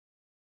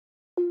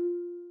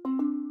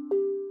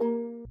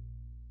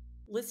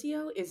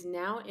Liscio is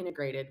now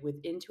integrated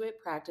with Intuit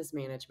Practice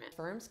Management.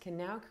 Firms can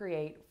now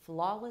create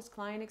flawless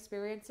client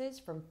experiences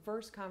from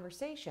first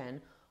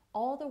conversation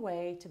all the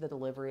way to the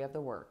delivery of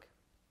the work.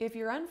 If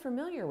you're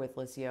unfamiliar with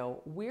Liscio,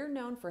 we're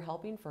known for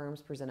helping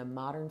firms present a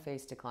modern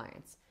face to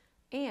clients,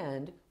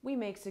 and we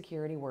make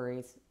security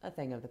worries a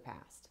thing of the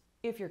past.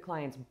 If your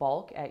clients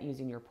balk at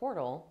using your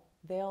portal,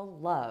 they'll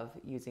love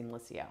using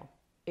Liscio.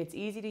 It's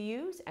easy to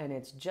use and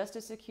it's just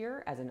as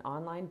secure as an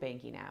online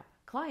banking app.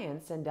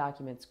 Clients send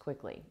documents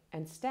quickly,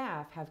 and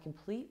staff have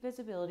complete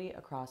visibility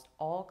across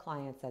all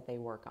clients that they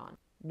work on.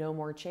 No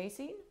more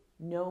chasing,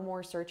 no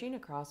more searching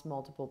across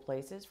multiple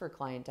places for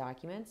client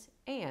documents,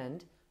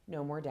 and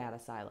no more data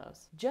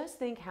silos. Just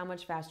think how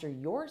much faster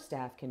your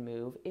staff can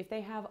move if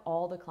they have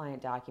all the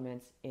client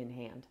documents in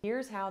hand.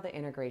 Here's how the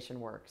integration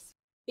works.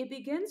 It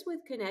begins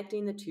with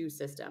connecting the two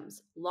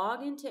systems.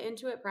 Log into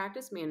Intuit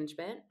Practice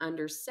Management.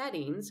 Under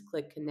Settings,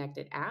 click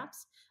Connected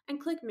Apps, and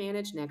click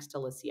Manage next to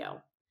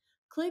Liscio.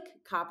 Click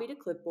Copy to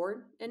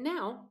Clipboard, and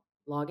now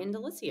log into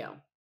Liscio.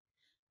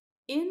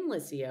 In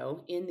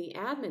Liscio, in the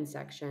Admin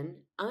section,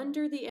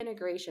 under the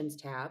Integrations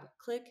tab,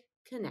 click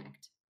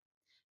Connect.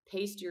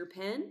 Paste your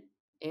PIN,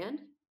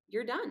 and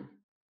you're done.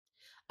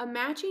 A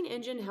matching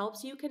engine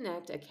helps you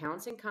connect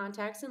accounts and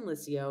contacts in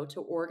Liscio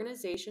to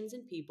organizations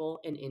and people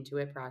in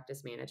Intuit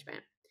Practice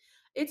Management.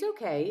 It's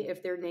okay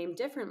if they're named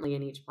differently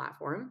in each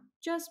platform,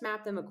 just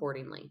map them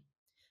accordingly.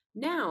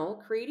 Now,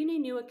 creating a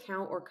new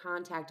account or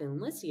contact in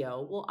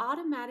Liscio will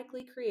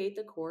automatically create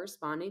the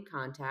corresponding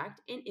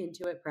contact in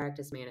Intuit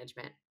Practice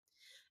Management.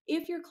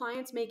 If your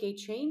clients make a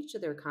change to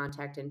their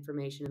contact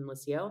information in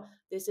Liscio,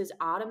 this is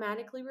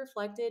automatically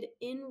reflected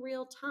in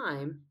real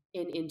time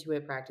in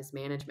Intuit Practice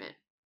Management.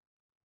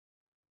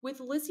 With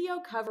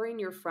Liscio covering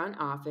your front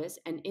office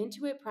and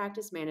Intuit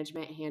Practice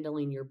Management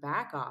handling your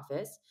back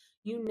office,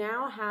 you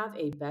now have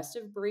a best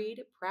of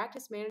breed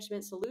practice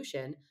management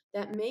solution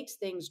that makes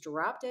things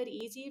drop dead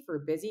easy for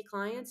busy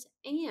clients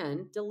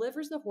and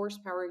delivers the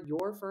horsepower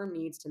your firm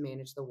needs to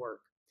manage the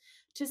work.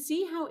 To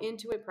see how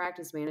Intuit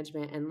Practice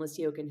Management and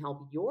Liscio can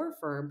help your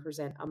firm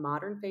present a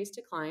modern face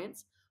to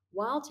clients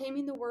while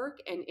taming the work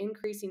and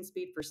increasing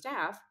speed for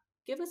staff,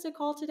 give us a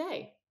call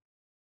today.